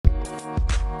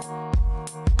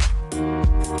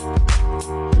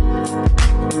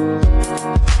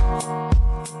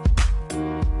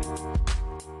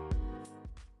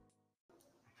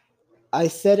I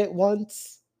said it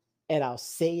once, and I'll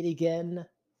say it again.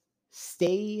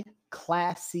 Stay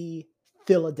classy,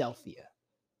 Philadelphia.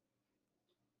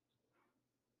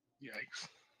 Yikes.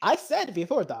 I said it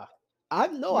before, Doc. I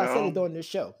know I said it No, during this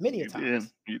show many a you did.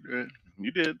 times. You did.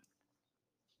 You did.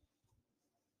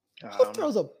 Who Um,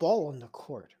 throws a ball on the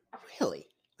court? Really?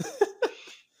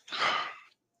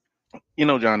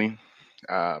 Johnny,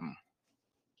 um,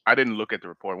 I didn't look at the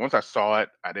report. Once I saw it,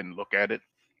 I didn't look at it.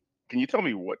 Can you tell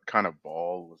me what kind of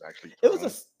ball was actually It was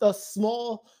thrown? a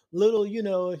small little,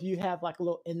 if you have like a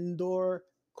little indoor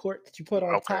court that you put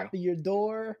on Okay. top of your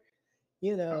door,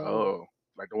 you know, Oh,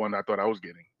 like the one I thought I was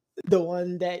getting. the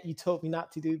one that you told me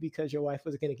not to do because your wife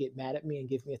was going to get mad at me and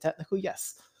give me a technical.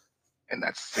 Yes. And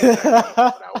that's exactly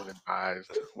what I was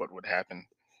advised what would happen.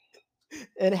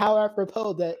 And how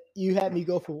apropos that you had me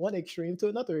go from one extreme to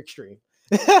another extreme.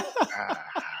 Ah,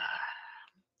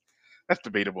 that's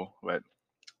debatable, but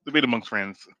debate amongst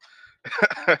friends.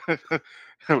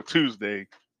 Tuesday,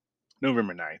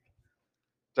 November 9th.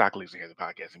 Doc Leeson here, the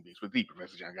podcasting beast with the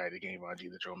Professor John Guy, the game on G,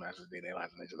 the Troll Masters, Day Night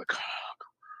Lives, and the conqueror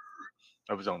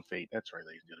of his own fate. That's right,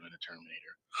 ladies and gentlemen, the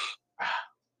Terminator. Ah,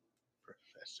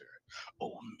 Professor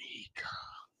Omega.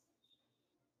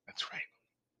 That's right,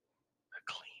 the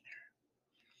cleaner.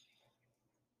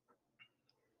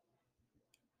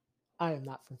 I am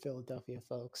not from Philadelphia,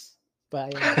 folks,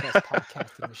 but I am the best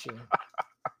podcasting machine.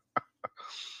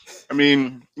 I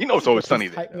mean, it's always But this sunny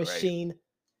there, type though, right? machine,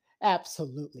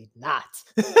 absolutely not.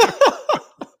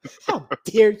 How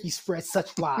dare you spread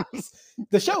such lies?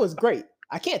 The show is great.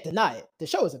 I can't deny it. The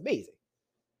show is amazing.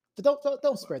 But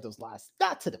don't spread those lies.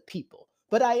 Not to the people.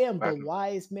 But I am the But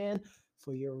wise man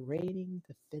for your reigning,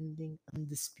 defending,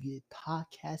 undisputed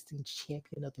podcasting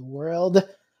champion of the world,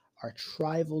 our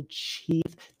tribal chief,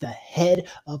 the head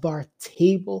of our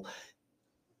table,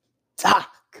 Doc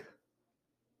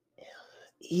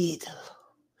Edel.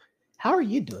 How are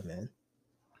you doing, man?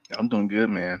 I'm doing good,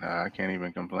 man. I can't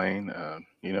even complain.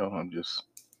 I'm just.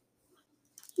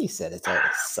 He said it's always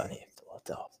sunny in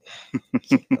Philadelphia.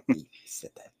 Can't believe he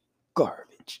said that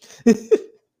garbage.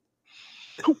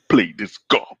 Who played this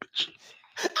garbage?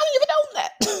 I don't even know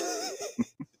that.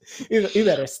 You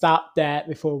better stop that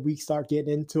before we start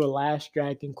getting into a Last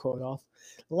Dragon quote off.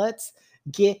 Let's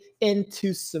get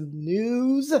into some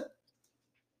news.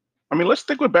 I mean, let's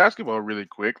stick with basketball really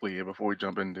quickly before we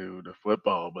jump into the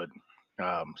football. But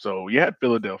so you had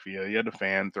Philadelphia, you had the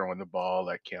fan throwing the ball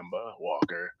at Kemba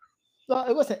Walker. Well,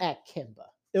 it wasn't at Kimba.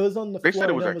 It was on the They said floor it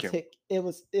and was at almost Kemba. hit.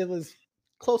 It was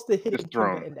close to hitting It's Kimba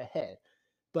thrown. in the head,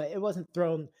 but it wasn't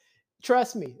thrown.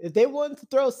 Trust me, if they wanted to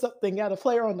throw something at a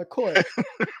player on the court,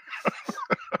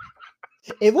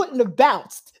 it wouldn't have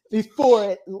bounced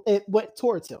before it went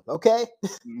towards him. Okay.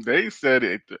 They said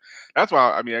it. That's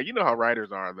why. I mean, you know how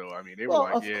writers are, though. I mean, they were Well,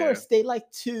 like, of yeah. course, they like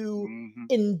to Mm-hmm.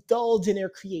 indulge in their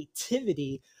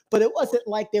creativity, but it wasn't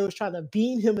like they was trying to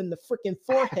beam him in the freaking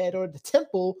forehead or the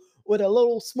temple with a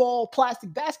little small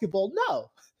plastic basketball.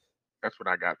 No, That's what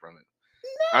I got from it.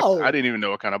 I no, didn't even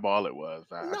know what kind of ball it was.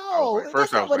 I was no. like, That's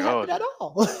first I not was what like, oh, happened at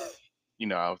all.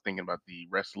 I was thinking about the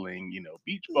wrestling,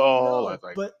 beach ball. I was No,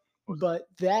 like, but what was but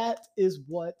that is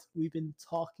what we've been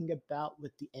talking about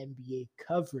with the NBA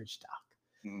coverage, Doc.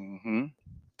 it? Mm-hmm.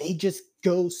 They just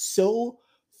go so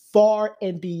far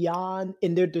and beyond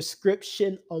in their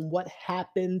description on what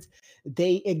happened.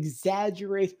 They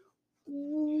exaggerate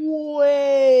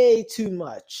way too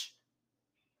much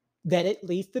that it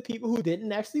leads the people who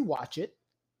didn't actually watch it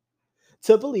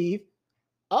to believe,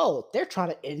 oh, they're trying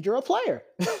to injure a player.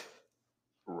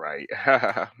 Right.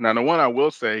 Now, the one I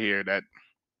will say here that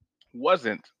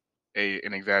wasn't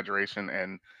an exaggeration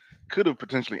and could have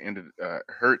potentially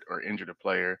hurt or injured a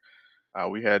player.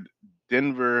 We had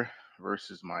Denver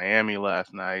versus Miami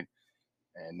last night,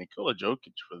 and Nikola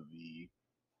Jokic for the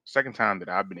second time that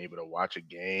I've been able to watch a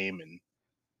game and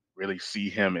really see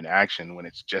him in action when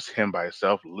it's just him by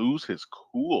himself lose his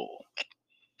cool,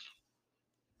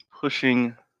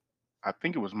 pushing. I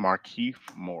think it was Markeith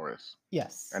Morris.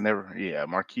 Yes.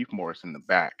 Markeith Morris in the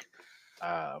back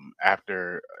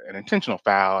after an intentional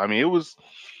foul. I mean, it was.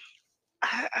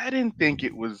 I didn't think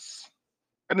it was.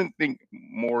 I didn't think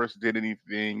Morris did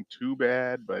anything too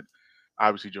bad, but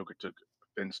obviously Joker took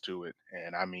offense to it,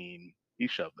 and I mean, he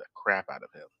shoved the crap out of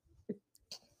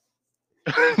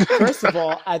First of him.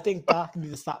 all, I think Doc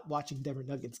needs to stop watching Denver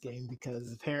Nuggets game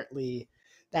because apparently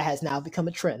that has now become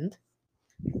a trend.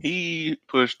 He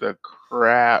pushed the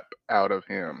crap out of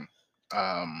him.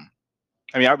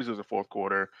 I mean, obviously it was the fourth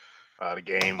quarter. The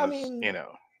game I was, mean,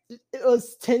 it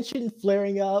was tension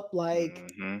flaring up.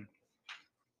 Like, mhm.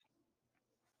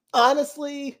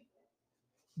 honestly,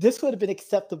 this would have been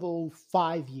acceptable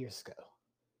 5 years ago.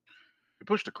 It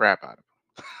pushed the crap out of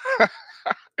him.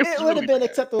 It It was would have really been bad.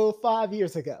 acceptable 5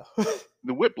 years ago.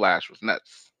 The whiplash was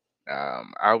nuts.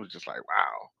 I was just like,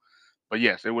 wow. But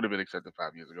yes, it would have been accepted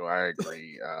 5 years ago. I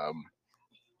agree.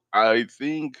 I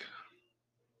think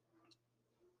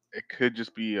it could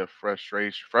just be a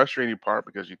frustrating part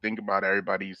because you think about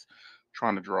everybody's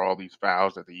trying to draw all these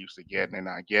fouls that they used to get and they're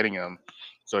not getting them.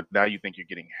 So now you think you're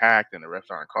getting hacked and the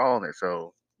refs aren't calling it.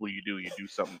 So what do? You do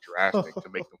something drastic to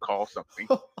make them call something.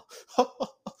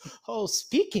 Oh,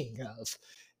 speaking of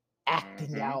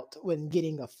acting Hmm. out when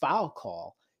getting a foul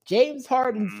call, James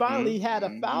Harden Hmm. finally had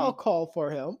a foul Hmm. call for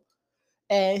him,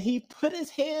 and he put his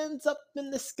hands up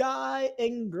in the sky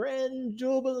in grand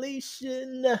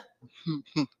jubilation, I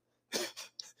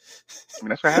mean,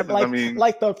 that's what happens. I mean,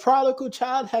 like the prodigal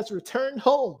child has returned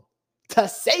home to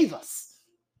save us.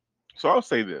 so I'll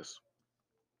say this.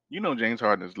 James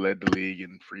Harden has led the league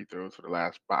in free throws for the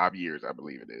last 5 years, I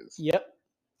believe it is. Yep,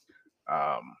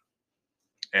 Um,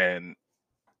 and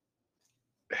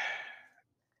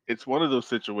it's one of those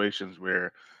situations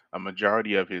where a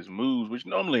majority of his moves, which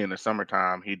normally in the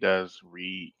summertime he does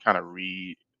kind of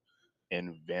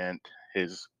reinvent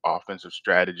his offensive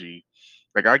strategy.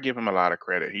 Like I give him a lot of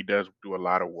credit. He does do a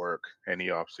lot of work in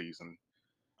the off season,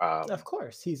 of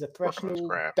course, he's a work on his professional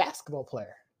craft. basketball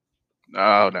player.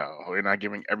 No, no, we're not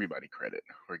giving everybody credit.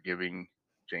 We're giving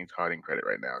James Harden credit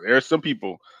right now. There are some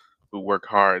people who work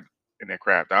hard in their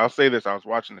craft. I'll say this: I was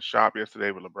watching the shop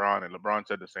yesterday with LeBron, and LeBron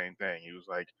said the same thing. He was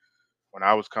like, when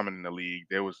I was coming in the league,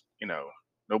 there was,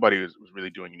 nobody was really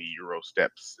doing any Euro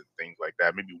steps and things like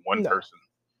that. Maybe one No, person,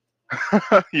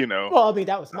 well, I mean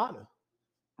that was Manu.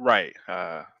 right.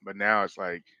 But now it's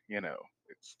like, it's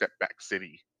step back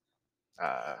city.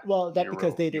 Well, that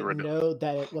because they Euro didn't dunk. know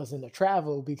that it wasn't a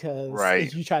travel. Because Right.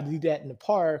 if you try to do that in the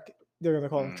park, they're gonna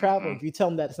call it travel. Hmm. If you tell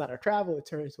them that it's not a travel, it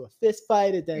turns into a fist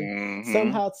fight, and then Hmm.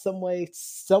 somehow, some way,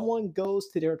 someone goes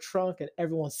to their trunk and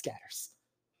everyone scatters.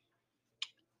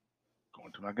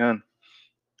 Going to my gun.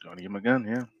 Going to get my gun.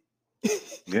 Yeah.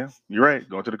 Yeah. You're right.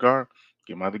 Going to the car.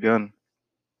 Get my other gun.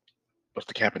 Bust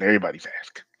the cap in everybody's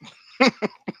ass.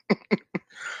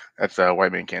 That's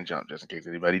white man can't jump. Just in case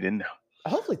anybody didn't know.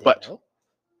 Hopefully, they But know.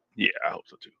 yeah, I hope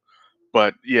so too.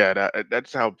 But yeah,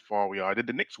 that's how far we are. Did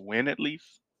the Knicks win at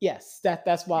least? Yes, Okay.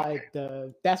 that's why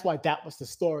that was the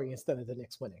story instead of the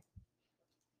Knicks winning.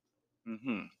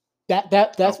 Hmm.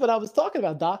 That's Oh, what I was talking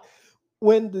about, Doc.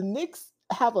 When the Knicks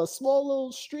have a small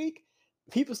little streak,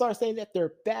 people start saying that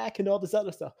they're back and all this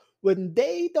other stuff. When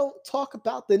they don't talk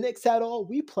about the Knicks at all,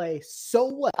 we play so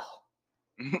well.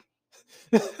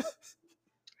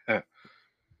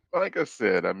 like I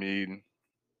said, I mean,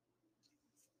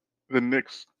 the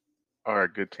Knicks are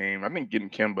a good team. I think getting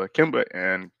Kimba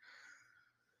and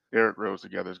Derrick Rose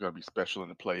together is going to be special in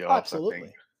the playoffs. I think.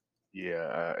 Absolutely.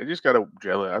 Yeah, I just got to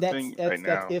gel it. I That's think right that's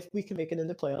that's now, if we can make it in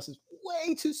the playoffs. It's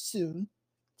way too soon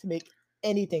to make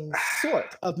anything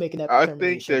sort of making that I think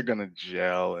they're determination. going to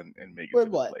gel and make it We're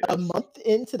to the what, a playoffs. month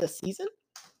into the season?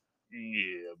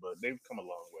 Yeah, but they've come a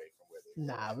long way from where they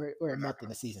were. Nah, we're a I'm not month in gonna.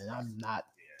 the season. I'm not. I'm not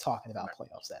Yeah, talking I'm about not gonna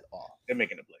playoffs at all. they're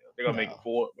making the playoffs. They're gonna make it No.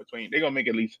 four between. They're gonna make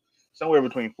at least somewhere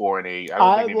between 4 and 8. I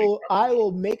don't think they make top I three.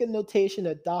 will make a notation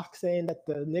of Doc saying that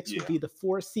the Knicks will Yeah. be the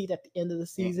 4th seed at the end of the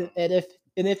season. Mm-mm. And if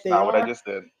It's they not what I are, just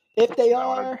said. if It's they not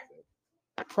what I are, just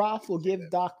said. Prof will Didn't say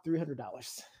give that. Doc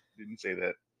 $300. Didn't say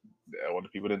that. I want the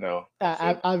people to know. I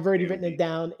said I've already they would written it be.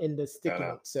 down in the No, sticky no.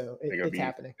 note, so They're gonna it's be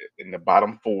happening. in the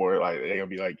bottom four. Like they're gonna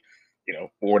be like,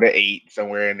 4 to 8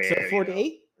 somewhere in So there. 4 to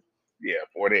 8? Yeah,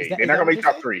 4 to 8. They're Is not that gonna what make you're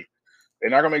top saying? three. They're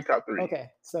not gonna make top three. Okay,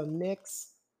 so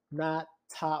Knicks not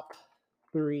top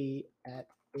 3 at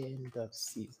end of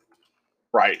season.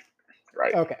 Right.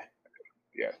 Right. Okay,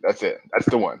 Yeah, that's it. That's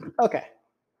the one. okay.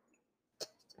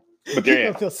 But People they're gonna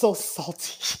in. feel so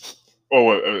salty.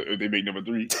 Oh, they make number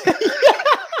three.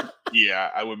 Yeah,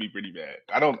 I would be pretty bad.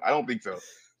 I don't think so.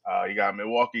 You got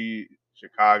Milwaukee,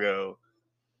 Chicago,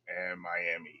 and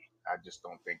Miami. I just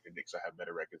don't think the Knicks will have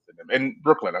better records than them. And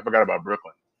Brooklyn. I forgot about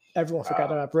Brooklyn. Everyone forgot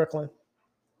Um, about Brooklyn.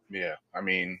 yeah, I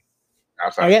mean,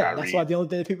 outside of Again, that's why Kyrie. the only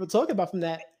thing that people are talking about from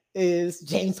that is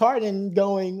James Harden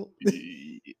going.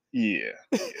 Yeah, yeah.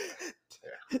 This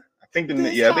I think the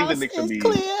house Knicks will is be.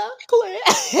 clear, clear.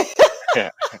 Yeah,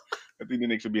 I think the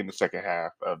Knicks will be in the second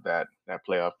half of that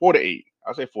playoff. 4 to 8.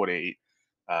 I'll say 4 to 8.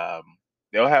 Um,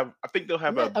 they'll have. I think they'll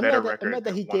have a better I'm record mad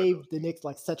that than he one of those gave the teams. Knicks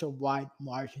like such a wide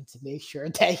margin to make sure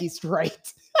that he's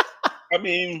right. I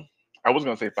mean, I was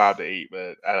gonna say 5 to 8,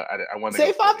 but I wanted to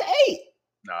Say go four five to to eight. eight.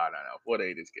 No, no, no. 4 to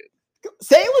 8 is good.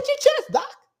 Say it with your chest, Doc.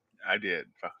 I did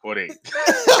 4 to 8.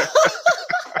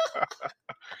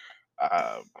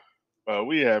 um,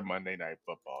 We had Monday Night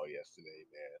Football yesterday,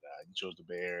 man. You chose the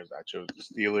Bears. I chose the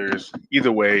Steelers.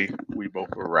 Either way, we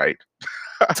both were right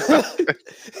because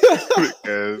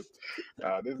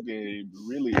this game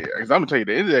really. Because I'm gonna tell you,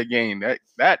 the end of that game,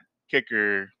 that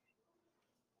kicker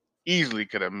easily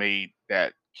could have made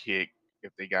that kick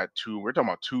if they got two. We're talking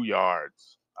about 2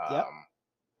 yards. Yep.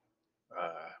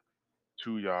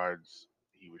 2 yards.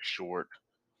 He was short.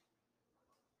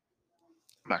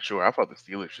 I'm not sure. I thought the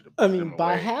Steelers should have I blew them mean,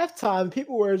 by away. halftime,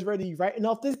 people were already writing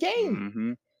off this game.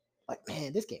 Hmm. Like,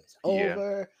 man, this game is Yeah.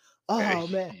 over. Oh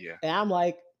man. Yeah. And I'm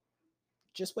like,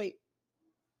 just wait.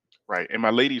 Right. In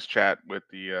my ladies chat with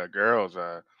the girls,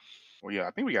 well, yeah,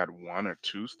 I think we got one or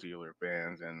two Steeler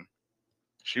fans, and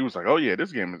she was like, "Oh yeah,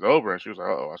 this game is over," and she was like,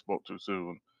 "Oh, I spoke too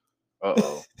soon. Uh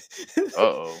oh, uh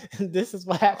oh, This is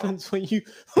what uh happens when you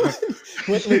oh."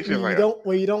 when She's like,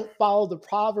 you don't follow the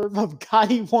proverb of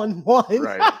Gotti 1-1.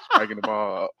 "Right, spiking the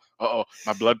ball. Uh oh,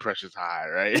 my blood pressure's high.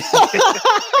 Right,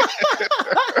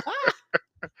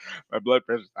 my blood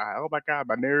pressure's high. Oh my god,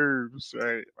 my nerves.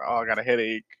 Right. Oh, I got a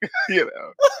headache. you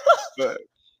know." But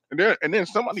and then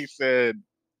somebody said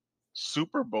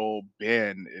Super Bowl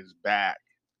Ben is back.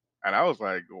 And I was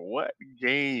like, "What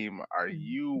game are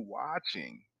you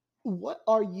watching?" What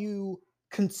are you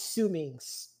consuming,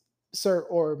 sir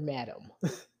or madam?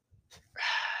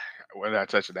 When did I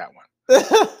touch that one?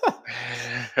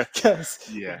 Because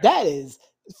Yeah. that is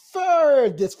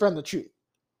furthest from the truth.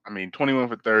 I mean, 21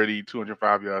 for 30,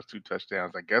 205 yards, 2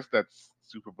 touchdowns. I guess that's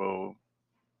Super Bowl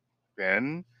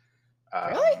then.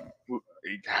 Really? Who-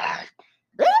 Really? ah.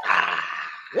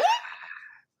 Really?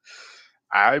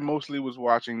 I mostly was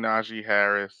watching Najee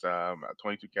Harris,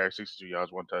 22 carries, 62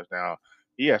 yards, 1 touchdown.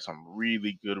 He had some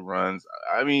really good runs.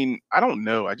 I mean, I don't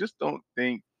know. I just don't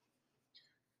think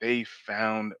they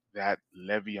found that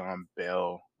Le'Veon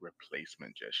Bell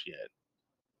replacement just yet.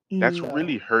 That's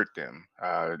really No. hurt them.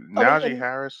 I mean, Najee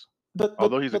Harris, but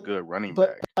although but he's a but good running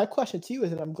but back, my question to you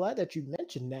is, and I'm glad that you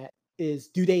mentioned that, is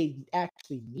do they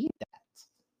actually need that?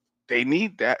 they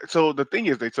need that. So the thing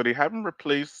is, they haven't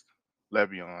replaced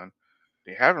Le'Veon,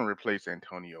 they haven't replaced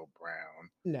Antonio Brown.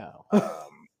 No.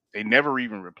 They never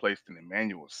even replaced an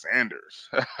Emmanuel Sanders.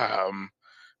 um,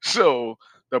 so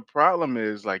the problem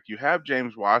is, like, you have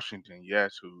James Washington,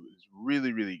 yes, who is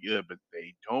really really good, but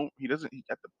they don't. He doesn't. He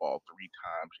got the ball 3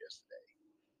 times yesterday.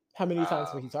 How many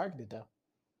times were he Um, targeted though?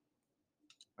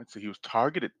 let's see, he was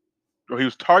targeted. Or he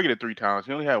was targeted 3 times.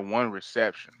 He only had one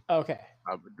reception. Okay.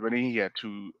 But then he had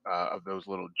two of those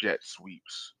little jet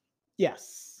sweeps,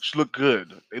 Yes. which look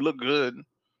good. They look good.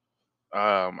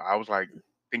 I was like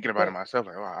thinking about it But myself,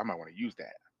 like, oh, I might want to use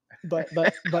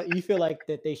but you feel like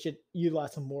that they should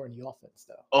utilize him more in the offense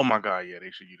though. Oh my god, yeah, they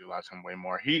should utilize him way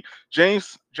more.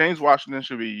 James Washington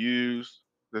should be used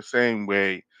the same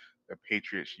way the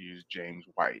Patriots use James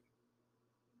White.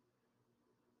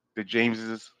 The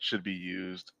Jameses should be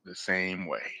used the same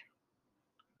way.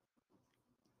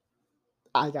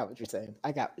 I got what you're saying.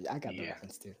 I got the Yeah.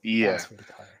 reference too. That was Yeah. pretty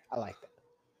clever. I like that.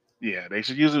 Yeah. They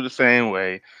should use it the same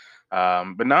way.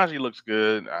 But Najee looks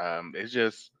good. It's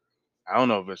just I don't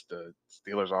know if it's the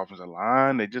Steelers offensive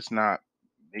line. They're just not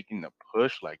making the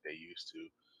push like they used to.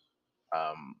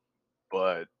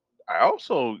 But I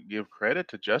also give credit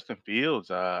to Justin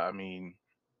Fields. I mean,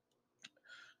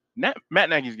 Matt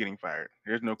Nagy's getting fired.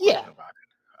 There's no Yeah. question about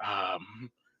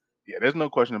it. Yeah, there's no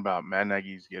question about Matt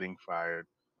Nagy's getting fired.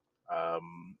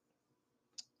 Um,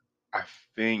 I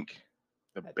think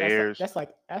the That's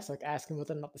like Bears, asking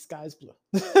whether or not the sky is blue.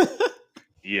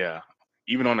 yeah,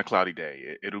 even on a cloudy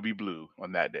day, it'll be blue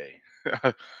on that day.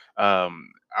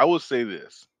 I will say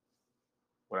this: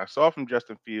 what I saw from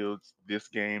Justin Fields this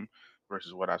game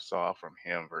versus what I saw from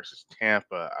him versus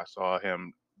Tampa, I saw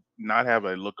him not have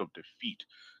a look of defeat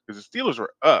because the Steelers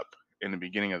were up in the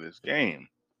beginning of this game,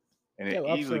 and They it were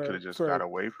up easily could have just got for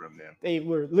away from them. they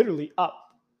were literally up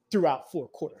throughout 4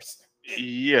 quarters.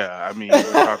 Yeah, I mean,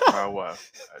 we're talking about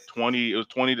what 20. It was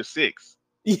 20-6.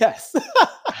 Yes.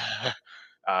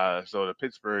 So the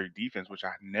Pittsburgh defense, which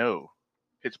I know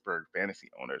Pittsburgh fantasy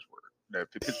owners were, the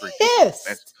Pittsburgh defense,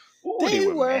 Pissed. ooh, they They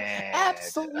were were mad,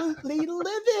 absolutely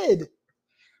livid.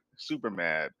 super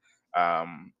mad.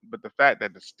 But the fact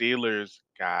that the Steelers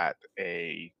got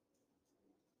a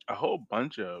whole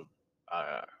bunch of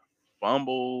uh,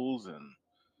 fumbles and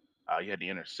you had the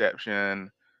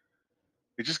interception.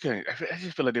 It just couldn't. I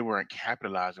just feel like they weren't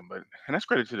capitalizing, and that's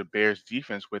credit to the Bears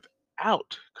defense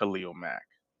without Khalil Mack.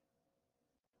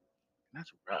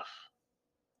 That's rough.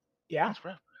 Yeah. That's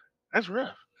rough. That's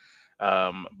rough.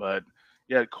 But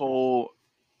yeah, Cole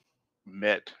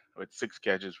met with 6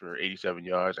 catches for 87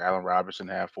 yards. Allen Robinson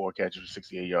had 4 catches for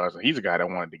 68 yards. And he's a guy that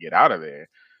wanted to get out of there.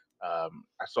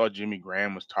 I saw Jimmy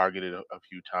Graham was targeted a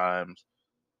few times.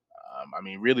 I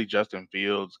mean, really, Justin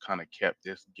Fields kind of kept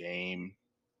this game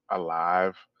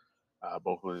alive,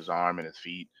 both with his arm and his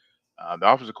feet. The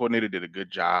offensive coordinator did a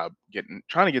good job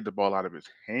trying to get the ball out of his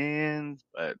hands,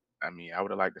 but I mean, I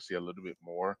would have liked to see a little bit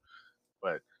more.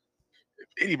 But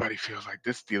if anybody feels like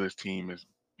this Steelers team is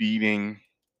beating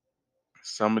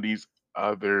some of these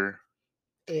other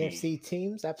AFC teams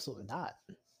teams? Absolutely not.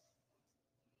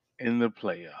 in the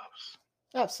playoffs,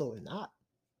 Absolutely not.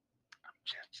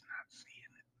 just not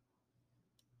seeing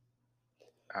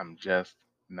it. I'm just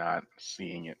not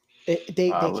seeing it. They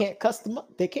Let's can't custom.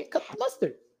 They can't cut the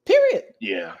mustard. Period.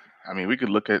 Yeah, I mean, we could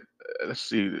look at let's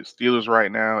see the Steelers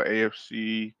right now,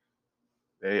 AFC.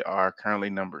 They are currently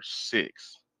number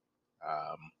 6.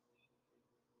 Um,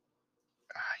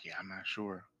 yeah, I'm not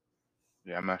sure.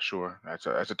 Yeah, I'm not sure. That's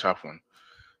a tough one.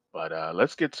 But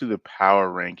let's get to the power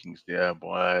rankings there,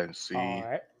 boy, and All see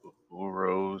right. who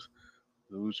rose,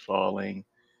 who's falling.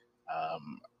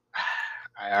 Um,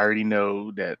 I already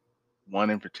know that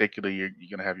one in particular you're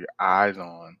gonna have your eyes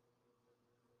on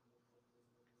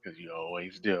because you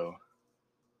always do.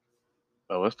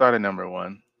 But let's start at number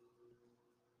 1,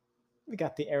 We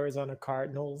got the Arizona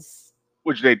Cardinals.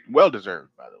 which they well deserved,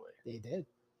 by the way. They did.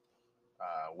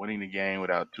 Winning the game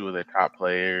without 2 of their top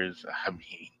players. I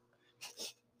mean,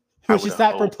 I Which would is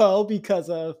have hoped. apropos because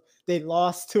of they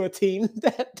lost to a team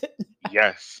that didn't.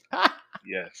 Yes,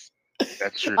 yes,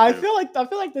 that's true too. I feel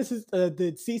like this is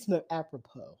the season of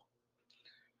apropos.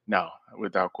 No,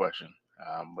 without question.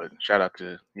 But shout out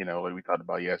to what we talked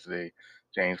about yesterday,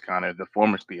 James Conner, the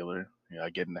former Steeler,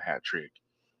 getting the hat trick.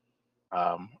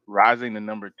 Rising to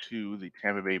number 2, the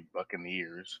Tampa Bay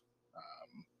Buccaneers,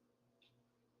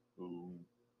 who,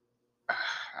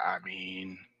 I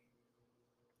mean,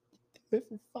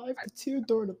 5-2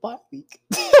 during the bye week.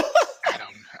 I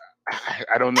don't,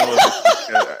 I don't know if it's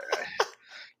because,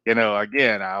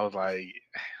 again, I was like,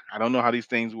 I don't know how these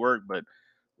things work, but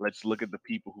let's look at the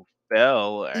people who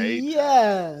fell. Right,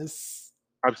 Yes.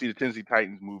 obviously the Tennessee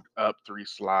Titans moved up 3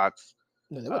 slots.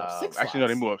 No, they went up six Actually, no,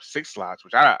 they slots. moved up 6 slots,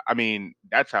 which I mean,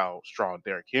 that's how strong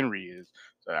Derrick Henry is.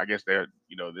 So I guess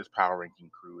this power ranking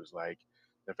crew is like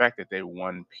the fact that they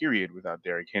won period without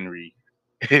Derrick Henry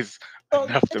is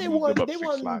enough to And move them up they 6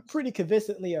 won slots pretty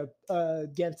convincingly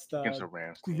against against the a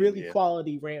Rams team. really Yeah.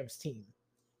 quality Rams team.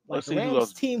 Like Let's a see who Rams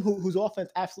else. team whose offense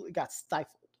absolutely got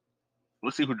stifled.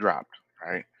 Let's see who dropped.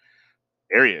 Right.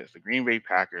 There he is. The Green Bay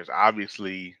Packers.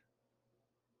 Obviously,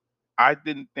 I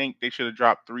didn't think they should have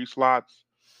dropped 3 slots.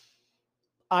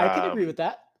 I can agree with Um,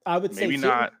 that. I would say Maybe two.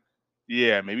 not.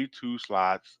 Yeah, maybe 2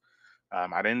 slots.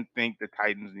 I didn't think the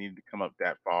Titans needed to come up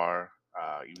that far,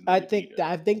 even though they beat us.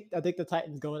 I think the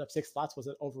Titans going up 6 slots was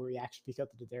an overreaction because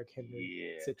of the Derrick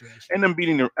Henry Yeah, situation. and them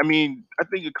beating the. I mean, I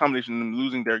think a combination of them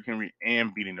losing Derrick Henry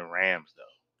and beating the Rams, though,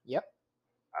 Yep.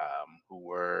 who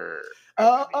were.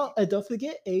 I mean, And don't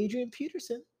forget Adrian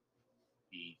Peterson.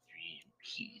 Adrian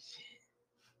Peterson.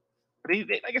 But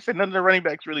like I said, none of the running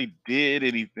backs really did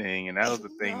anything, and that I was the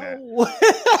thing that. know.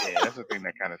 Yeah, that's the thing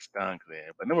that kind of stunk there.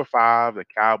 But number 5, the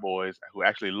Cowboys, who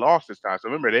actually lost this time. So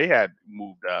remember, they had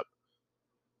moved up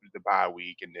the bye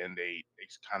week, and then they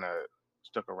kind of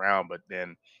stuck around, but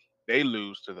then they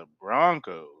lose to the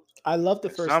Broncos, I love the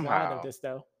and first line of somehow this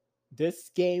though. This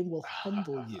game will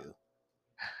humble you.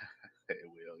 it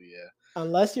will, yeah.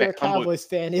 Unless you're That a humble, Cowboys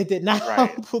fan, it did not right?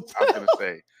 humble I was gonna them.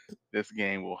 say this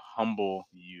game will humble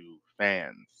you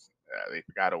fans. They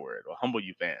forgot a word. Will humble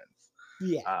you fans.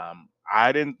 Yeah,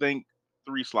 I didn't think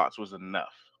 3 slots was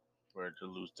enough for it to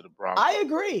lose to the I Broncos.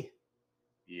 agree.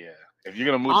 Yeah, if you're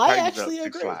gonna move the I Titans up actually 6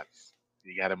 agree. slots,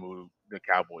 you got to move the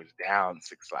Cowboys down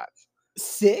 6 slots.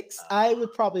 Six, I Uh,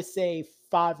 would probably say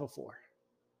 5 or 4.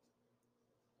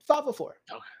 5 or 4.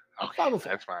 Okay, okay, 5 or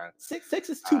 4. that's fine. Six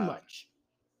is too Um, much.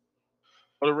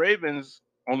 well, the Ravens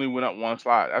only went up 1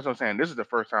 slot. That's what I'm saying. This is the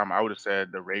first time I would have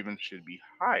said the Ravens should be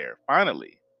higher,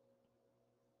 finally.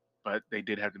 But they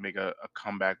did have to make a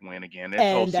comeback win again. This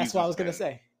whole And that's what I season's was gonna been,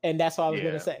 say. And that's what I was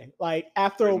gonna yeah, say. Like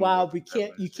after a Ravens moved while, up from 7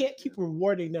 and you 6. can't Yeah, keep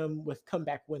rewarding them with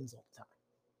comeback wins all the time.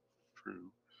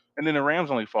 true. And then the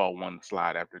Rams only fall 1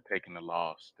 slot after taking the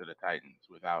loss to the Titans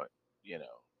without, you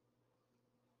know,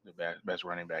 the best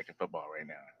running back in football right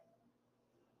now.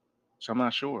 So I'm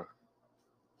not sure.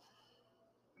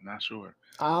 I'm not sure.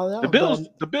 I don't The know, Bills,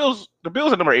 but the Bills, the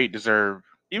Bills at number 8 deserve,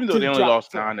 even though to they only drop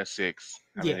lost 4. 9-6.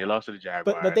 I mean, Yeah. they lost to the But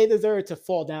Jaguars. they deserve to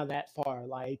fall down that far.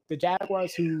 Like the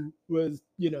Jaguars, who was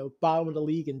bottom of the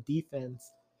league in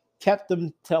defense, kept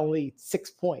them to only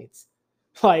 6 points.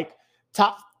 Like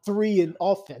top 3 in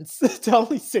offense to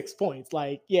only 6 points.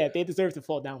 Like yeah, they deserve to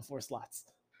fall down 4 slots.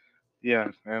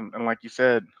 Yeah, and like you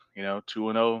said,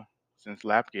 2-0 since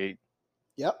Lapgate.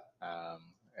 Yep.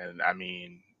 And I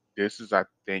mean, this is, I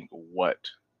think, what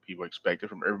people expected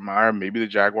from Urban Meyer. Maybe the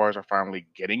Jaguars are finally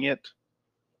getting it,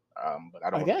 but I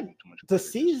don't want to give Again, him too much the credit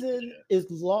just season yet. is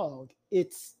long.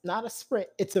 It's not a sprint,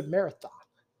 it's a marathon.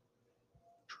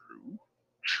 True,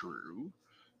 true.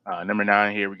 Number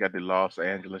 9 here, we got the Los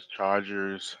Angeles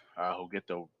Chargers, who get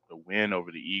the win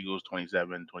over the Eagles,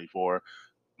 27-24.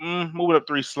 Moving up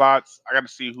 3 slots. I got to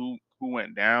see who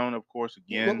went down, of course,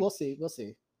 again, We'll see. We'll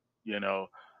see. you know.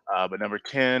 But number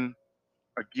 10,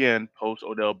 again, post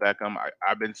Odell Beckham.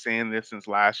 I've been saying this since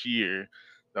last year.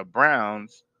 The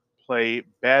Browns play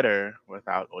better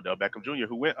without Odell Beckham Jr.,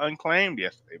 who went unclaimed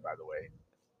yesterday, by the way.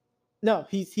 No,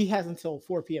 he has until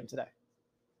 4 p.m. today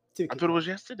to I get thought it claimed. was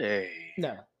yesterday.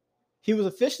 No, he was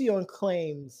officially on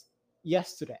claims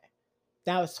yesterday.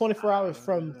 Now it's 24 hours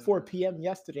from 4 p.m.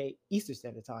 yesterday Eastern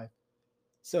Standard Time,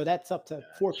 so that's up to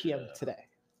 4 p.m. Gotcha. today.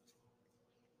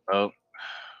 Well,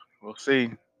 we'll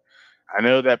see. I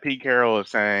know that Pete Carroll is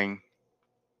saying,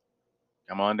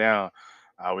 come on down.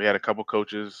 We had a couple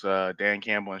coaches, Dan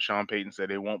Campbell and Sean Payton, said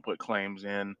they won't put claims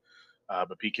in.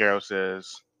 But Pete Carroll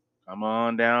says, come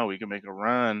on down. We can make a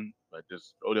run. But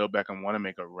does Odell Beckham want to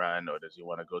make a run, or does he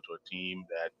want to go to a team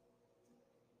that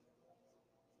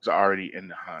is already in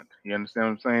the hunt? You understand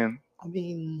what I'm saying? I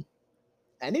mean,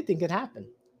 anything could happen.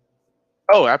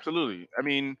 Oh, absolutely. I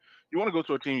mean, you want to go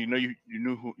to a team you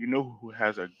know who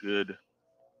has a good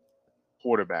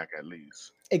quarterback at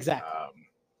least. Exactly. Um,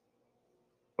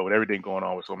 but with everything going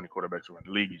on with so many quarterbacks around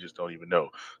the league, you just don't even know.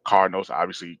 Cardinals,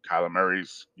 obviously, Kyler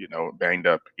Murray's banged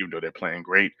up, even though they're playing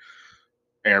great.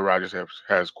 Aaron Rodgers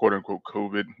has quote unquote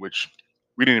COVID, which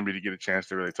we didn't really get a chance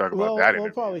to really talk about Well, that we'll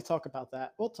interview. probably talk about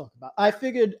that. We'll talk about. I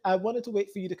figured I wanted to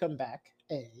wait for you to come back,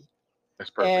 That's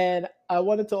perfect. and I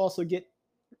wanted to also get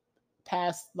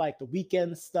past like the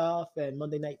weekend stuff and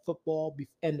Monday Night Football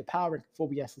and the power before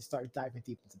we actually start diving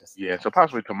deep into this Yeah, so conversation.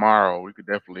 possibly tomorrow we could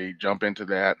definitely jump into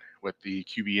that with the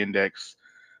QB index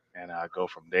and go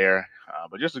from there.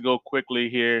 But just to go quickly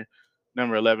here,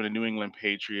 number 11, the New England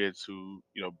Patriots, who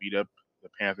beat up the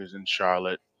Panthers in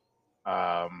Charlotte.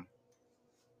 Um,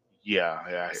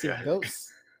 yeah. Seeing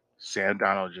ghosts? Sam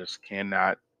Donald just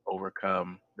cannot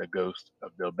overcome the ghost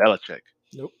of Bill Belichick.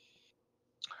 Nope.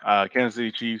 Kansas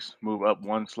City Chiefs move up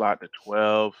 1 slot to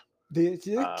 12. They just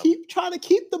Um, keep trying to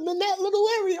keep them in that little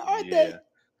area, aren't they?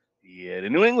 yeah, yeah. The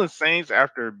New England Saints,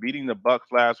 after beating the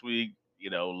Bucks last week,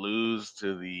 lose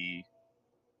to the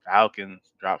Falcons,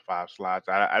 drop 5 slots.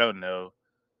 I don't know.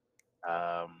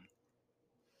 Um,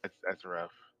 that's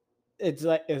rough. It's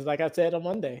like I said on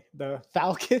Monday. The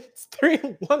Falcons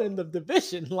 3-1 in the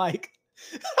division. Like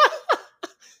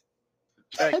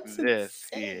Check that's this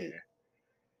insane. here.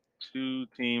 2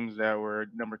 teams that were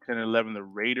number 10 and 11, the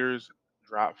Raiders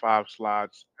dropped 5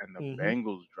 slots, and the Hmm.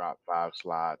 Bengals dropped 5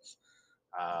 slots.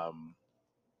 Um,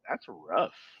 that's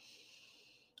rough.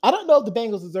 I don't know if the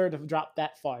Bengals deserve to drop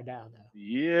that far down though.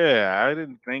 Yeah, I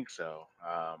didn't think so.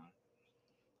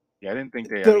 Yeah, I didn't think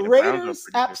they. I The mean, the Browns are a Raiders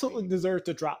pretty good absolutely team. deserve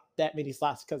to drop that many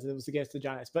slots because it was against the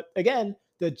Giants. But again,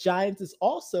 the Giants is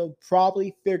also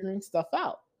probably figuring stuff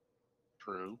out.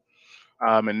 True.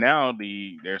 And now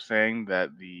they're saying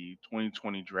that the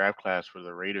 2020 draft class for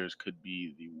the Raiders could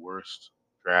be the worst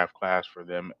draft class for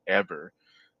them ever,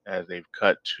 as they've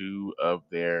cut 2 of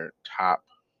their top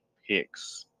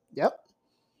picks Yep.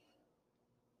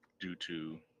 due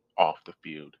to off the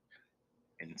field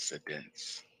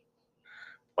incidents.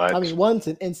 I But mean, one's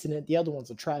an incident, the other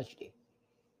one's a tragedy.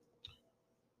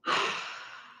 they're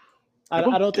I,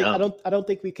 both I don't think I dumb. don't I don't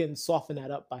think we can soften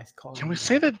that up by Can calling we it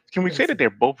say that? Can we say that incident. they're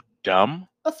both dumb?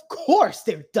 Of course,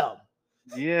 they're dumb.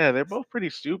 Yeah, they're both pretty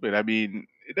stupid. I mean,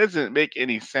 it doesn't make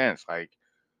any sense. Like,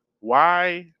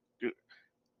 why? Do,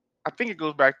 I think it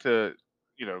goes back to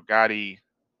Gotti.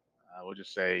 We'll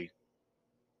just say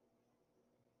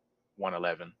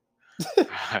 111.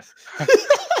 I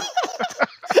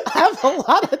have a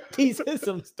lot of these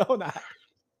isms, don't I?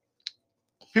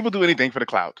 People do anything for the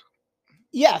clout.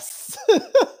 Yes.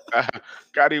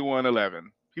 Gotti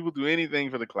 111. People do anything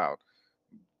for the clout.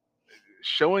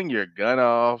 Showing your gun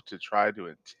off to try to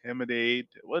intimidate.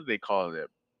 What do they call it?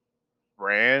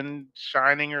 Brand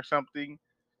shining or something?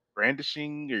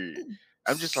 Brandishing or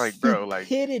I'm just like, bro, like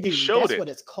he Stupidity. showed That's it. what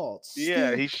it's called.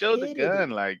 Yeah, he showed the gun.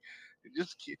 Stupidity. Like,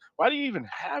 why do you even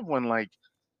have one? Like,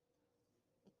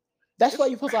 That's why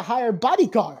just you're supposed to hire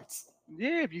bodyguards.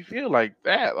 yeah, if you feel like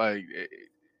that, like,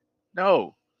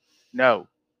 no, no,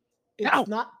 It's no,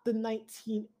 not the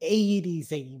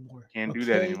 1980s anymore. can't do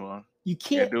that Okay? anymore. You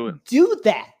Can't can't do it. do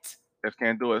that. Just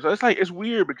can't do it. So it's like it's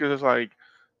weird because it's like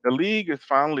The league has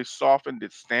finally softened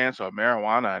its stance on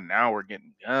marijuana, and now we're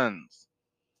getting guns.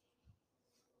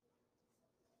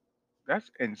 That's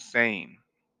insane.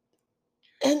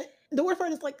 And the worst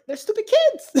part is like they're stupid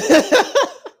kids.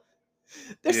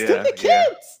 They're Yeah, stupid yeah.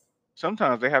 kids.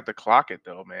 Sometimes they have to clock it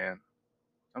though, man.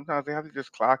 Sometimes they have to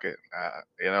just clock it.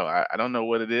 I don't know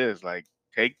what it is. Like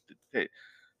take take.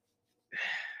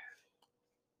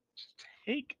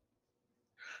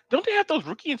 Don't they have those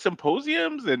rookie and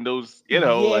symposiums and those like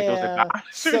those Yeah.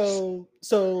 advisors?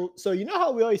 So you know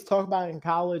how we always talk about in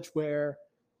college where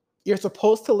you're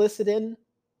supposed to listen in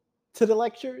to the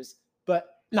lectures,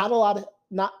 but not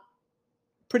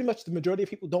pretty much the majority of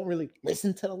people don't really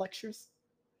listen to the lectures.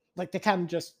 Like they kind of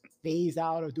just phase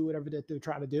out or do whatever that they're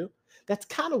trying to do. That's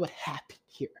kind of what happened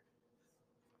here.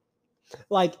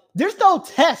 Like there's no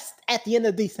test at the end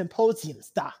of these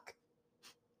symposiums, Doc.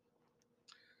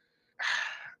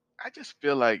 I just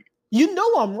feel like You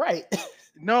know I'm right.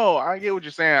 no. I get what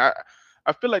you're saying.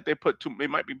 I feel like they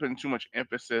might be putting too much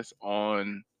emphasis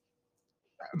on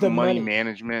The money money.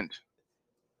 management.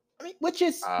 I mean, which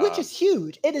is Um,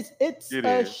 huge. It's it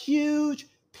a is. huge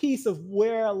piece of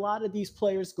where a lot of these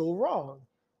players go wrong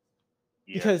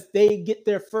Yeah. because they get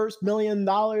their first $1 million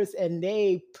and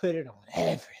they put it on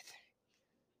everything.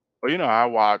 Well, I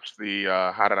watched the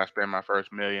 "How Did I Spend My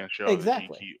First Million" show on the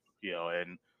Exactly. GQ,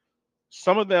 and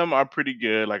some of them are pretty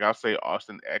good. Like I'll say,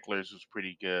 Austin Eckler's was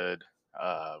pretty good.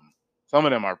 Um, some of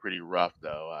them are pretty rough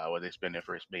though. What they spend their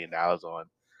first $1 million on,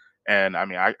 and I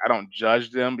mean, I don't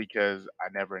judge them because I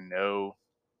never know.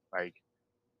 Like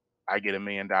I get $1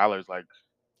 million. Like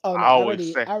Oh no, I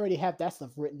always say, I already have that stuff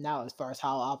written out as far as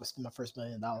how I would spend my first $1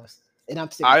 million, and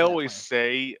I'm sticking I to that always plan.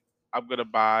 say I'm gonna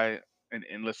buy an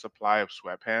endless supply of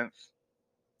sweatpants,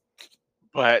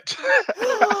 but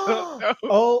I don't know.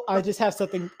 Oh, I just have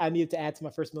something I needed to add to my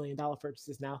first $1 million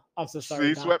purchases now. I'm so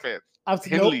sorry, See Doc. sweatpants, Nope,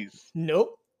 Henleys.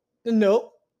 nope,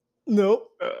 nope,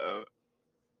 nope. Uh,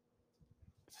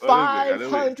 what is it? I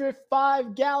know it.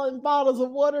 505-gallon bottles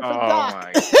of water for Oh Doc.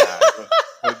 my god.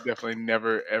 He'll definitely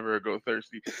never ever go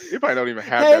thirsty. They probably don't even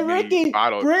have Hey that many Ricky,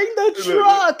 bottles. bring the Look, look,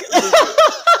 truck. look, look.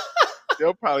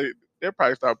 They'll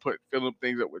probably start filling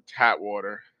things up with tap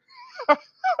water.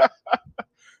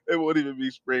 It won't even be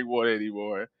spring water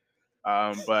anymore.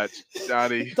 But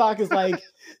Johnny, Doc is like,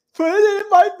 put it in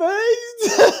my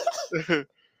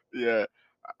yeah,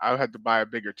 I'll have to buy a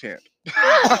bigger tent. face.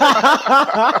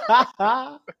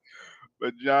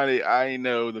 But Johnny, I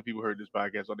know the people heard this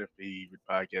podcast on their favorite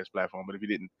podcast platform. But if you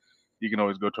didn't, you can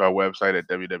always go to our website at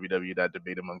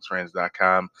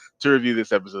www.debateamongstfriends.com to review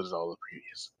this episode as all the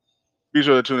previous. Be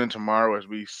sure to tune in tomorrow as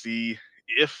we see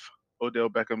if Odell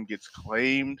Beckham gets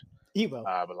claimed. He will.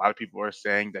 But a lot of people are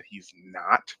saying that he's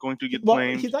not going to get Well,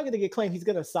 claimed, he's not going to get claimed. He's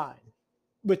going to sign,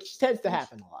 which tends to which,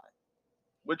 happen a lot.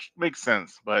 which makes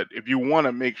sense. But if you want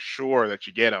to make sure that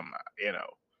you get him,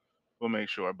 we'll make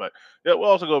sure. But yeah, we'll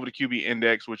also go over the QB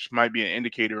index, which might be an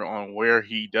indicator on where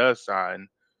he does sign.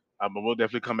 But we'll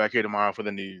definitely come back here tomorrow for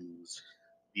the news,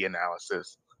 the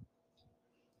analysis,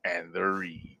 and the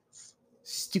reads.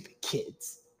 Stupid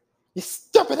kids. You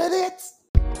stupid idiots.